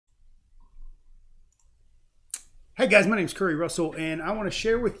Hey guys, my name is Curry Russell, and I want to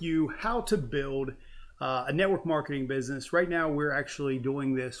share with you how to build a network marketing business. Right now, we're actually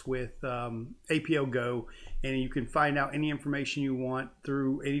doing this with APLGO, and you can find out any information you want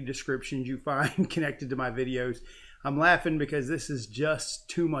through any descriptions you find connected to my videos. I'm laughing because this is just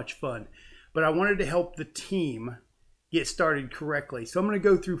too much fun, but I wanted to help the team get started correctly. So I'm going to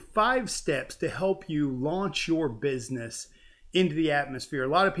go through 5 steps to help you launch your business into the atmosphere. A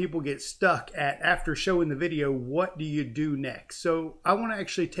lot of people get stuck at, after showing the video, what do you do next? So I want to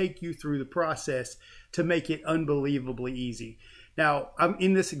actually take you through the process to make it unbelievably easy. Now,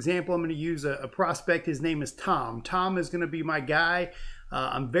 in this example, I'm going to use a prospect. His name is Tom. Tom is going to be my guy.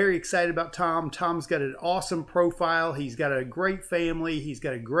 I'm very excited about Tom. Tom's got an awesome profile. He's got a great family. He's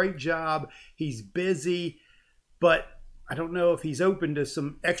got a great job. He's busy, but I don't know if he's open to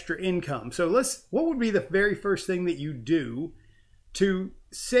some extra income. So what would be the very first thing that you do to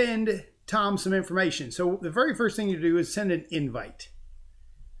send Tom some information? So the very first thing you do is send an invite.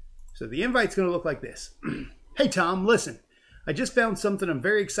 So the invite's going to look like this. Hey Tom, listen, I just found something I'm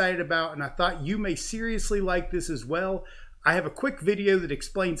very excited about, and I thought you may seriously like this as well. I have a quick video that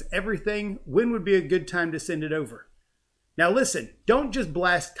explains everything. When would be a good time to send it over? Now listen, don't just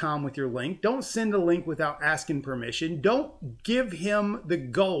blast Tom with your link. Don't send a link without asking permission. Don't give him the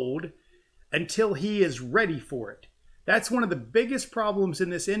gold until he is ready for it. That's one of the biggest problems in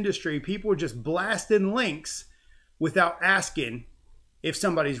this industry. People are just blasting links without asking if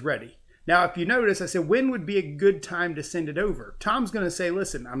somebody's ready. Now, if you notice, I said, when would be a good time to send it over? Tom's going to say,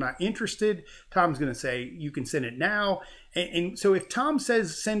 listen, I'm not interested. Tom's going to say, you can send it now. And so if Tom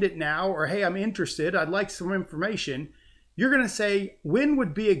says, send it now, or hey, I'm interested, I'd like some information, you're going to say, when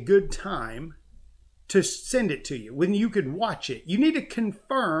would be a good time to send it to you, when you could watch it? You need to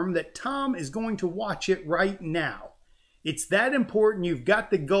confirm that Tom is going to watch it right now. It's that important. You've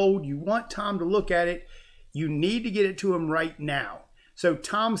got the gold. You want Tom to look at it. You need to get it to him right now. So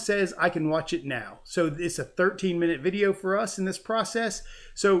Tom says, I can watch it now. So it's a 13-minute video for us in this process.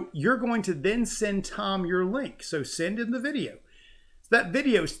 So you're going to then send Tom your link. So send him the video. That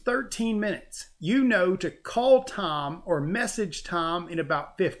video is 13 minutes. You know to call Tom or message Tom in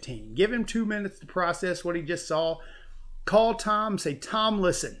about 15. Give him 2 minutes to process what he just saw. Call Tom, say, Tom,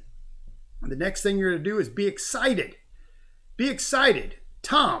 listen. The next thing you're going to do is be excited. Be excited.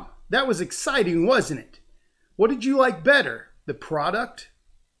 Tom, that was exciting, wasn't it? What did you like better? The product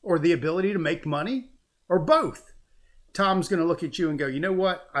or the ability to make money, or both? Tom's going to look at you and go, you know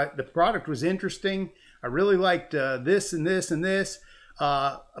what? The product was interesting. I really liked this and this and this.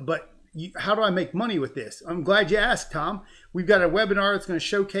 But how do I make money with this? I'm glad you asked, Tom. We've got a webinar that's going to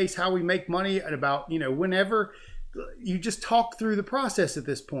showcase how we make money at about, whenever. You just talk through the process at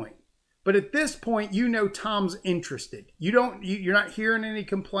this point. But at this point, Tom's interested. You're not hearing any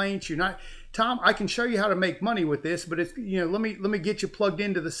complaints. You're not, Tom, I can show you how to make money with this, but it's, let me get you plugged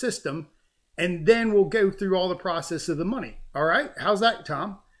into the system, and then we'll go through all the process of the money. All right? How's that,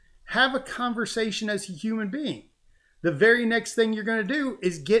 Tom? Have a conversation as a human being. The very next thing you're going to do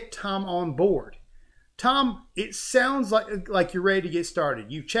is get Tom on board. Tom, it sounds like you're ready to get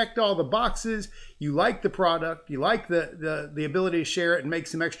started. You've checked all the boxes. You like the product. You like the ability to share it and make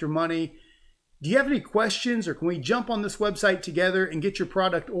some extra money. Do you have any questions, or can we jump on this website together and get your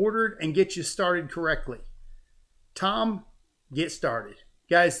product ordered and get you started correctly? Tom, get started.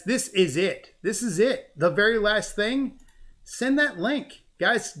 Guys, this is it. This is it. The very last thing, send that link.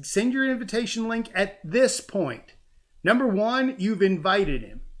 Guys, send your invitation link at this point. Number 1, you've invited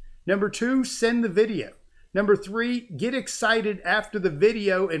him. Number 2, send the video. Number 3, get excited after the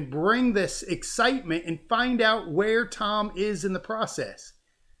video and bring this excitement and find out where Tom is in the process.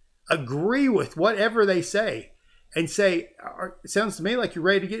 Agree with whatever they say and say, it sounds to me like you're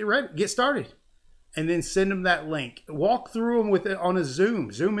ready to get started. And then send them that link. Walk through them with it on a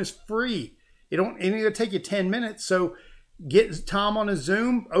Zoom. Zoom is free. It's going to take you 10 minutes. So get Tom on a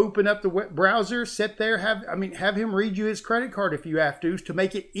Zoom, open up the web browser, sit there, have him read you his credit card if you have to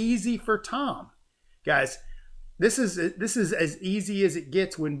make it easy for Tom. Guys, this is as easy as it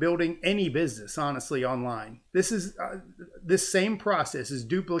gets when building any business, honestly, online. This same process is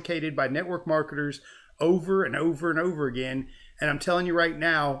duplicated by network marketers over and over and over again. And I'm telling you right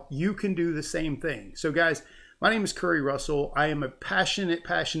now, you can do the same thing. So guys, my name is Curry Russell. I am a passionate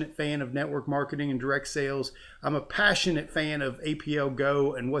fan of network marketing and direct sales. I'm a passionate fan of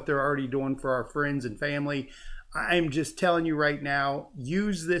APLGO and what they're already doing for our friends and family. I'm just telling you right now,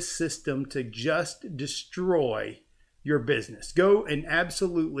 use this system to just destroy your business. Go and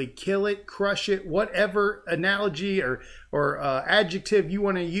absolutely kill it, crush it, whatever analogy or adjective you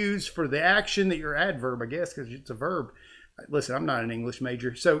want to use for the action that your adverb, I guess, because it's a verb. Listen, I'm not an English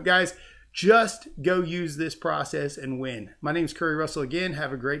major. So guys, Just go use this process and win. My name is Curry Russell again.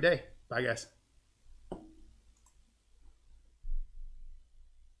 Have a great day. Bye, guys.